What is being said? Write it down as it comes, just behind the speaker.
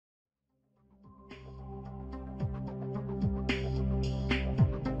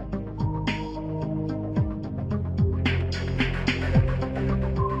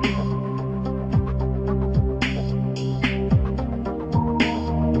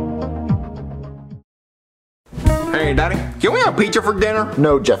Hey, Daddy, can we have pizza for dinner?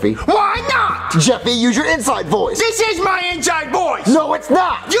 No, Jeffy. Why not? Jeffy, use your inside voice. This is my inside voice. No, it's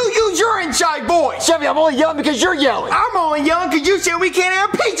not. You use your inside voice. Jeffy, I'm only yelling because you're yelling. I'm only yelling because you said we can't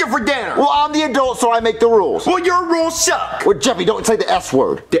have pizza for dinner. Well, I'm the adult, so I make the rules. Well, your rules suck. Well, Jeffy, don't say the S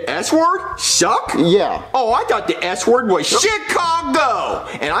word. The S word? Suck? Yeah. Oh, I thought the S word was Chicago.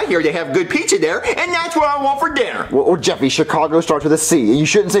 And I hear they have good pizza there, and that's what I want for dinner. Well, Jeffy, Chicago starts with a C, and you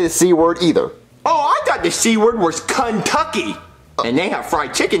shouldn't say the C word either. Oh, I thought the C word was Kentucky. And they have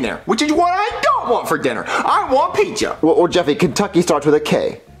fried chicken there, which is what I don't want for dinner. I want pizza. Well, Jeffy, Kentucky starts with a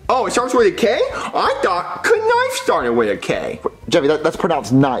K. Oh, it starts with a K? I thought knife started with a K. Jeffy, that's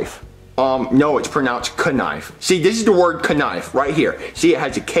pronounced knife. No, it's pronounced knife. See, this is the word knife right here. See, it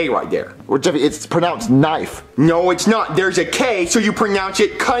has a K right there. Well, Jeffy, it's pronounced knife. No, it's not. There's a K, so you pronounce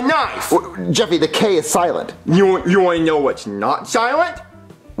it knife. Well, Jeffy, the K is silent. You want to know what's not silent?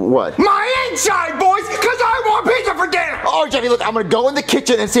 What? My inside voice, because I want pizza for dinner! Oh, Jeffy, look, I'm going to go in the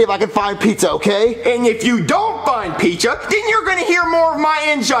kitchen and see if I can find pizza, okay? And if you don't find pizza, then you're going to hear more of my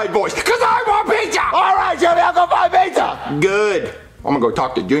inside voice, because I want pizza! All right, Jeffy, I'll go find pizza! Good. I'm going to go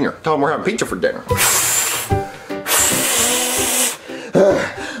talk to Junior. Tell him we're having pizza for dinner.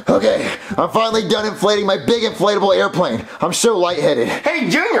 Okay, I'm finally done inflating my big inflatable airplane. I'm so lightheaded. Hey,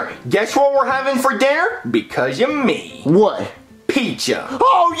 Junior, guess what we're having for dinner? Because of me. What? Pizza.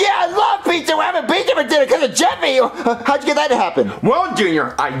 Oh, yeah, I love pizza. We're having pizza for dinner because of Jeffy. How'd you get that to happen? Well,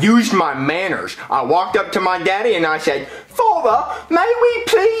 Junior, I used my manners. I walked up to my daddy and I said, Father, may we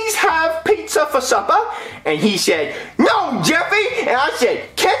please have pizza for supper? And he said, no, Jeffy. And I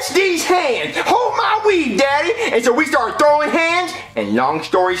said, catch these hands. Hold my weed, Daddy. And so we started throwing hands. And long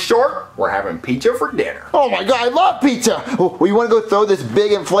story short, we're having pizza for dinner. Oh, my God, I love pizza. Well, you want to go throw this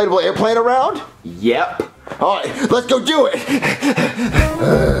big inflatable airplane around? Yep. All right, let's go do it.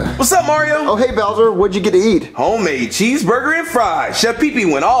 What's up, Mario? Oh, hey, Bowser. What'd you get to eat? Homemade cheeseburger and fries. Chef Pee-Pee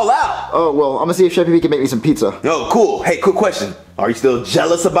went all out. Oh, well, I'm going to see if Chef Pee-Pee can make me some pizza. Oh, cool. Hey, quick question. Are you still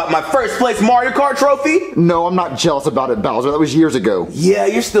jealous about my first place Mario Kart trophy? No, I'm not jealous about it, Bowser. That was years ago. Yeah,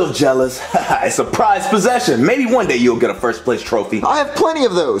 you're still jealous. It's a prized possession. Maybe one day you'll get a first place trophy. I have plenty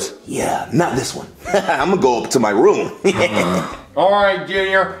of those. Yeah, not this one. I'm going to go up to my room. All right,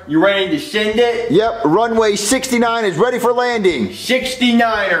 Junior, you ready to send it? Yep, runway 69 is ready for landing.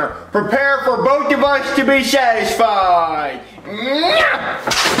 69er, prepare for both of us to be satisfied.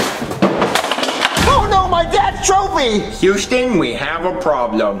 Oh no, my dad's trophy! Houston, we have a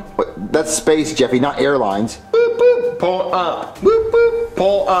problem. What? That's space, Jeffy, not airlines. Boop, boop, pull up. Boop, boop,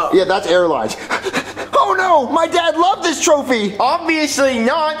 pull up. Yeah, that's airlines. Oh no, my dad loved this trophy! Obviously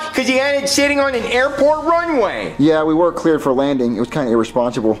not, because he had it sitting on an airport runway. Yeah, we were cleared for landing. It was kind of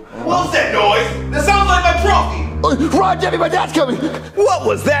irresponsible. What's that noise? That sounds like my trophy. Run, Jeffy, my dad's coming! What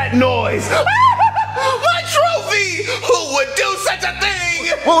was that noise? My trophy! Who would do such a thing?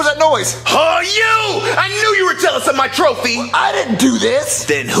 What was that noise? Oh, you! I knew you were jealous of my trophy. I didn't do this!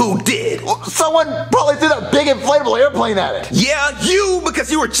 Then who did? Someone probably threw that big inflatable airplane at it. Yeah, you,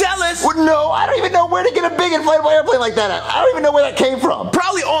 because you were jealous. Well, no, I don't even know where to get a big inflatable airplane like that at. I don't even know where that came from.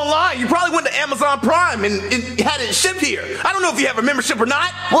 Probably online. You probably went to Amazon Prime and had it shipped here. I don't know if you have a membership or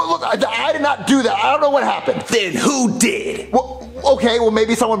not. Well, look, I did not do that. I don't know what happened. Then who did? Well, okay, well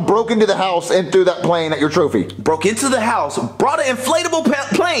maybe someone broke into the house and threw that plane at your trophy. Broke into the house, brought an inflatable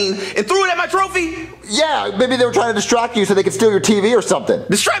plane, and threw it at my trophy? Yeah, maybe they were trying to distract you so they could steal your TV or something.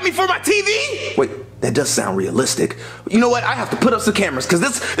 Distract me for my TV? Wait, that does sound realistic. You know what? I have to put up some cameras because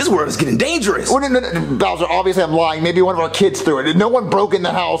this world is getting dangerous. Well, no, Bowser, obviously I'm lying. Maybe one of our kids threw it. No one broke in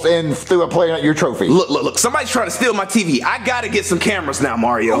the house and threw a plane at your trophy. Look. Somebody's trying to steal my TV. I gotta get some cameras now,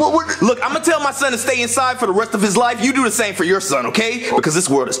 Mario. Look, I'm gonna tell my son to stay inside for the rest of his life. You do the same for your son, okay? Because this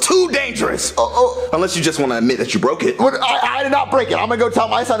world is too dangerous. Unless you just want to admit that you broke it. I did not break it. I'm gonna go tell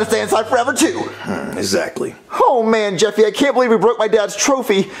my son to stay inside forever too. Exactly. Oh man, Jeffy, I can't believe we broke my dad's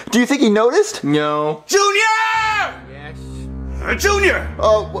trophy. Do you think he noticed? No. Junior! Yes. Junior!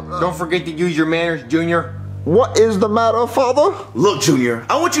 Don't forget to use your manners, Junior. What is the matter, Father? Look, Junior,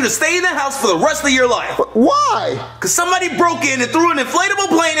 I want you to stay in the house for the rest of your life. Why? Because somebody broke in and threw an inflatable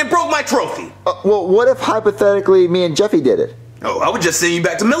plane and broke my trophy. Well, what if hypothetically me and Jeffy did it? Oh, I would just send you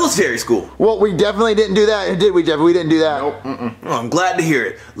back to military school. Well, we definitely didn't do that, did we, Jeffy? We didn't do that. Nope. Oh, I'm glad to hear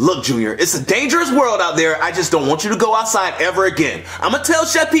it. Look, Junior, it's a dangerous world out there. I just don't want you to go outside ever again. I'm going to tell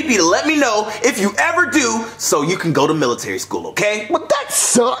Chef Pee-Pee to let me know if you ever do so you can go to military school, okay? But that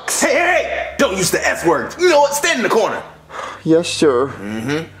sucks. Hey, don't use the F word. You know what? Stand in the corner. Yes, sir.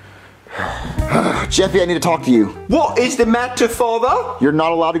 Jeffy, I need to talk to you. What is the matter, Father? You're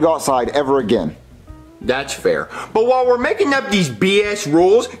not allowed to go outside ever again. That's fair. But while we're making up these BS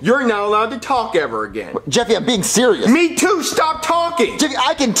rules, you're not allowed to talk ever again. Jeffy, I'm being serious. Me too, stop talking! Jeffy,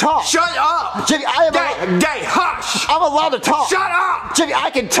 I can talk. Shut up! Jeffy, hush! I'm allowed to talk. Shut up! Jeffy, I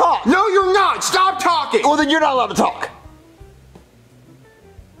can talk. No, you're not! Stop talking! Well, then you're not allowed to talk.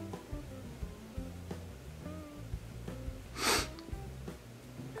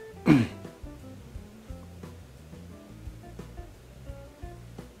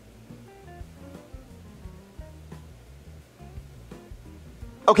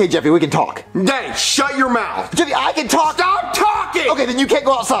 Okay, Jeffy, we can talk. Daddy, shut your mouth. Jeffy, I can talk. Stop talking! Okay, then you can't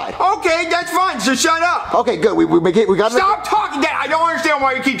go outside. Okay, that's fine, so shut up. Okay, good. We got. Stop talking, Dad. I don't understand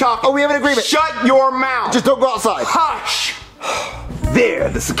why you keep talking. Oh, we have an agreement. Shut your mouth. Just don't go outside. Hush. There,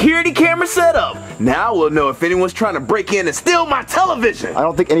 the security camera set up. Now we'll know if anyone's trying to break in and steal my television. I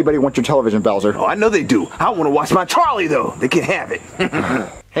don't think anybody wants your television, Bowser. Oh, I know they do. I want to watch my Charlie, though. They can have it.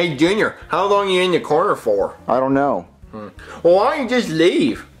 Hey, Junior, how long are you in the corner for? I don't know. Well, why don't you just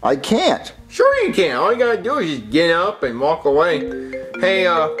leave? I can't. Sure you can. All you gotta do is just get up and walk away. Hey,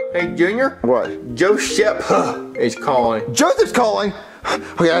 Junior? What? Joseph is calling. Joseph's calling?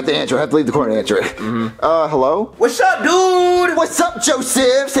 Okay, I have to answer. I have to leave the corner and answer it. Hello? What's up, dude? What's up,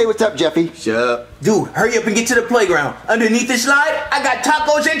 Joseph? Say what's up, Jeffy. What's up? Dude, hurry up and get to the playground. Underneath the slide, I got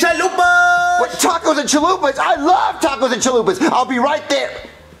tacos and chalupas. What, tacos and chalupas? I love tacos and chalupas. I'll be right there.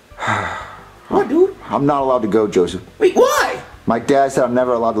 What, dude? I'm not allowed to go, Joseph. Wait, why? My dad said I'm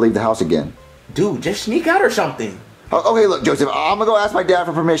never allowed to leave the house again. Dude, just sneak out or something. Okay, look, Joseph, I'm gonna go ask my dad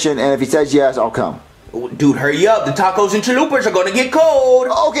for permission, and if he says yes, I'll come. Dude, hurry up. The tacos and chalupas are gonna get cold.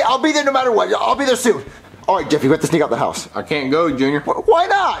 Okay, I'll be there no matter what. I'll be there soon. All right, Jeffy, we have to sneak out the house. I can't go, Junior. Why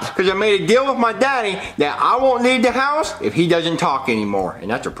not? Because I made a deal with my daddy that I won't leave the house if he doesn't talk anymore.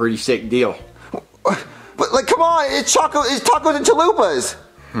 And that's a pretty sick deal. But, like, come on, it's tacos and chalupas.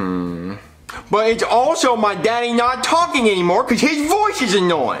 But it's also my daddy not talking anymore because his voice is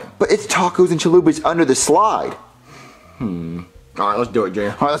annoying. But it's tacos and chalupas under the slide. All right, let's do it,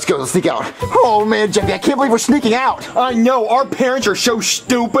 Junior. All right, let's go. Let's sneak out. Oh, man, Jeffy, I can't believe we're sneaking out. I know, our parents are so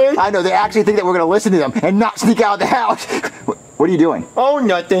stupid. I know, they actually think that we're going to listen to them and not sneak out of the house. What are you doing? Oh,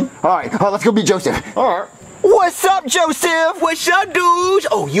 nothing. All right, let's go meet Joseph. All right. What's up, Joseph? What's up, dudes?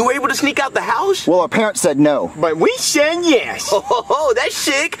 Oh, you were able to sneak out the house? Well, our parents said no. But we said yes. Oh, that's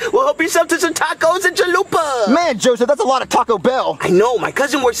sick. Well, help yourself to some tacos and chalupa. Man, Joseph, that's a lot of Taco Bell. I know. My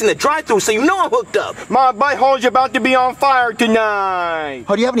cousin works in the drive-thru, so you know I'm hooked up. My butthole's about to be on fire tonight.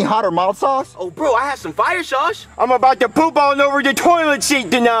 Oh, do you have any hot or mild sauce? Oh, bro, I have some fire sauce. I'm about to poop all over the toilet seat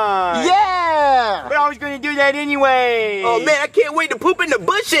tonight. Yeah! But I was going to do that anyway. Oh, man, I can't wait to poop in the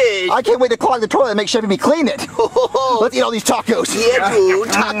bushes. I can't wait to clog the toilet and make Chevy me clean it. Let's eat all these tacos. Yeah, dude,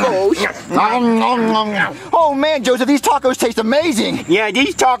 tacos. Oh, man, Joseph, these tacos taste amazing. Yeah,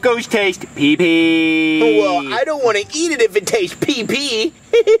 these tacos taste pee-pee. Well, I don't want to eat it if it tastes pee-pee.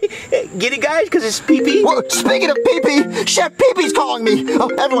 Get it, guys? Because it's pee-pee. Well, speaking of pee-pee, Chef Pee-pee's calling me. Oh,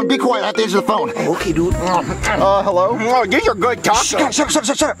 everyone, be quiet. I have to answer the phone. Okay, dude. Hello? Oh, these are good tacos.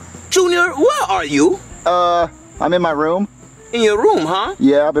 Shut up. Junior, where are you? I'm in my room. In your room, huh?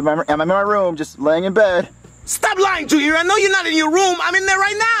 Yeah, I'm in my room, just laying in bed. Stop lying, Junior. I know you're not in your room. I'm in there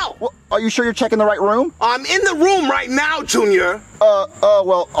right now. Well, are you sure you're checking the right room? I'm in the room right now, Junior.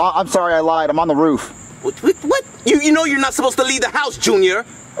 Well, I'm sorry, I lied. I'm on the roof. What? You know you're not supposed to leave the house, Junior.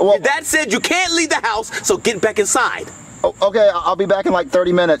 Well, your dad said you can't leave the house, so get back inside. Oh, okay, I'll be back in like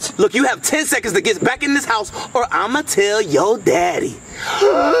 30 minutes. Look, you have 10 seconds to get back in this house, or I'ma tell your daddy.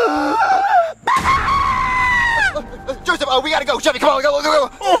 Joseph, we gotta go. Jeffy, come on, go.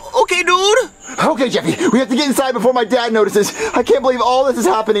 Oh, okay, dude. Okay, Jeffy, we have to get inside before my dad notices. I can't believe all this is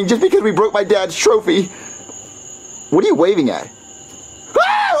happening just because we broke my dad's trophy. What are you waving at?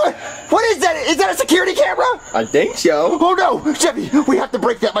 Ah! What is that? Is that a security camera? I think so. Oh no, Jeffy, we have to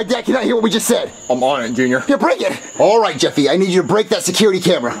break that. My dad cannot hear what we just said. I'm on it, Junior. Yeah, break it. All right, Jeffy, I need you to break that security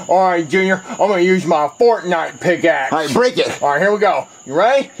camera. All right, Junior, I'm going to use my Fortnite pickaxe. All right, break it. All right, here we go. You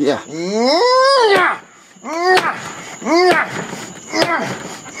ready? Yeah.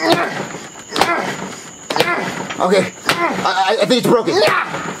 Okay, I think it's broken.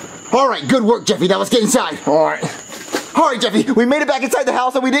 All right, good work, Jeffy. Now let's get inside. All right. All right, Jeffy, we made it back inside the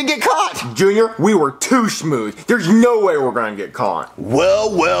house and we didn't get caught. Junior, we were too smooth. There's no way we're going to get caught. Well.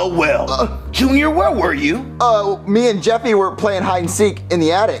 Junior, where were you? Me and Jeffy were playing hide and seek in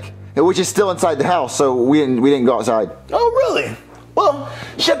the attic, which is still inside the house, so we didn't go outside. Oh, really? Well,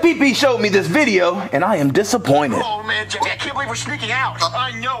 Chef PP showed me this video, and I am disappointed. Oh man, Jeffy, I can't believe we're sneaking out.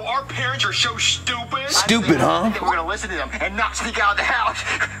 I know, our parents are so stupid. Stupid, huh? I think we're gonna listen to them and not sneak out of the house.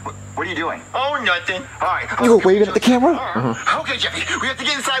 What are you doing? Oh, nothing. All right. You were waving at the camera? Okay, Jeffy, we have to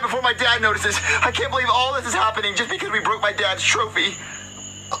get inside before my dad notices. I can't believe all this is happening just because we broke my dad's trophy.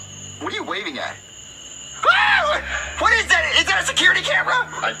 What are you waving at? Ah! What is that? Is that a security camera?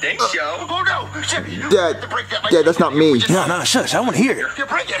 I think so. Oh no, Jeffy. Dad, that's not me. No, shush, I want to hear it. You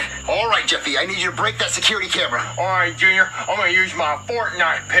break it. All right, Jeffy, I need you to break that security camera. All right, Junior, I'm gonna use my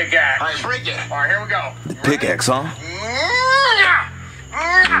Fortnite pickaxe. All right, break it. All right, here we go. The pickaxe, huh?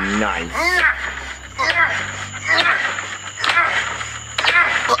 Nice.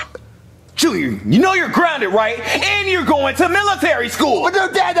 Junior, you know you're grounded, right? And you're going to military school. But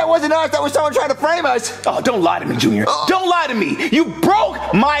no, Dad, that wasn't us. That was someone trying to frame us. Oh, don't lie to me, Junior. Don't lie to me. You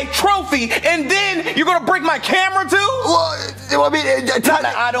broke my trophy, and then you're gonna break my camera too? Well, I mean,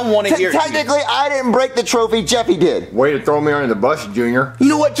 I don't want to hear it. Technically, I didn't break the trophy. Jeffy did. Way to throw me under the bus, Junior. You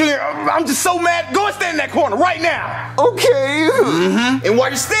know what, Junior? I'm just so mad. Go and stand in that corner right now. Okay. And while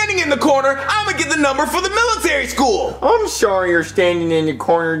you're standing in the corner, I'm gonna get the number for the military school. I'm sorry you're standing in the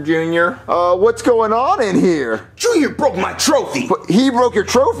corner, Junior. What's going on in here? Junior broke my trophy. But he broke your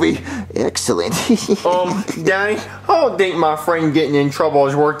trophy. Excellent. Daddy, I don't think my friend getting in trouble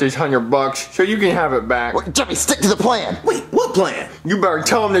is worth this $100, so you can have it back. Well, Jeffy, stick to the plan. Wait, what plan? You better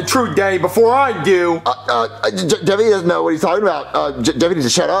tell him the truth, Daddy, before I do. Jeffy doesn't know what he's talking about. Jeffy needs to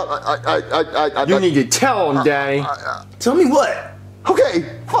shut up. You need to tell him, Daddy. Tell me what?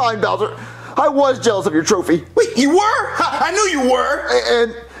 Okay, fine, Bowser. I was jealous of your trophy. Wait, you were? I knew you were.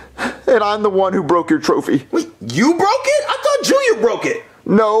 And I'm the one who broke your trophy. Wait, you broke it? I thought Junior broke it.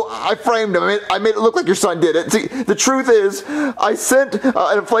 No, I framed him. I made it look like your son did it. See, the truth is, I sent an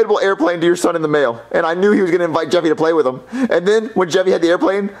inflatable airplane to your son in the mail, and I knew he was going to invite Jeffy to play with him. And then, when Jeffy had the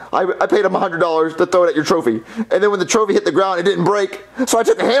airplane, I paid him $100 to throw it at your trophy. And then when the trophy hit the ground, it didn't break, so I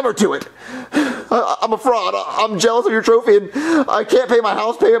took a hammer to it. I'm a fraud. I'm jealous of your trophy, and I can't pay my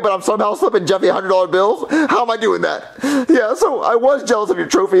house payment, but I'm somehow slipping Jeffy $100 bills. How am I doing that? Yeah, so I was jealous of your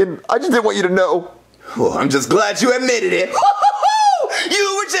trophy, and I just didn't want you to know. Well, I'm just glad you admitted it.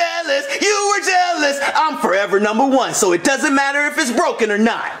 You were jealous. You were jealous. I'm forever #1, so it doesn't matter if it's broken or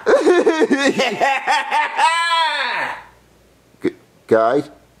not. Guys,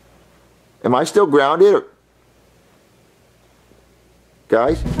 am I still grounded? Or...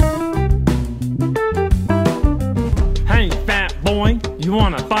 Guys? Hey, fat boy, you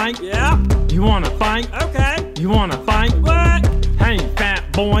wanna fight? Yeah. You wanna fight? Okay. You wanna fight? What? Hey,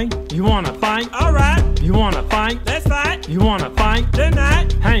 fat boy, you wanna fight? Alright. You wanna fight? Let's fight. You wanna fight?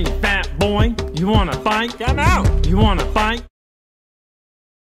 Tonight. Hey, fat boy, you wanna fight? Come out. You wanna fight?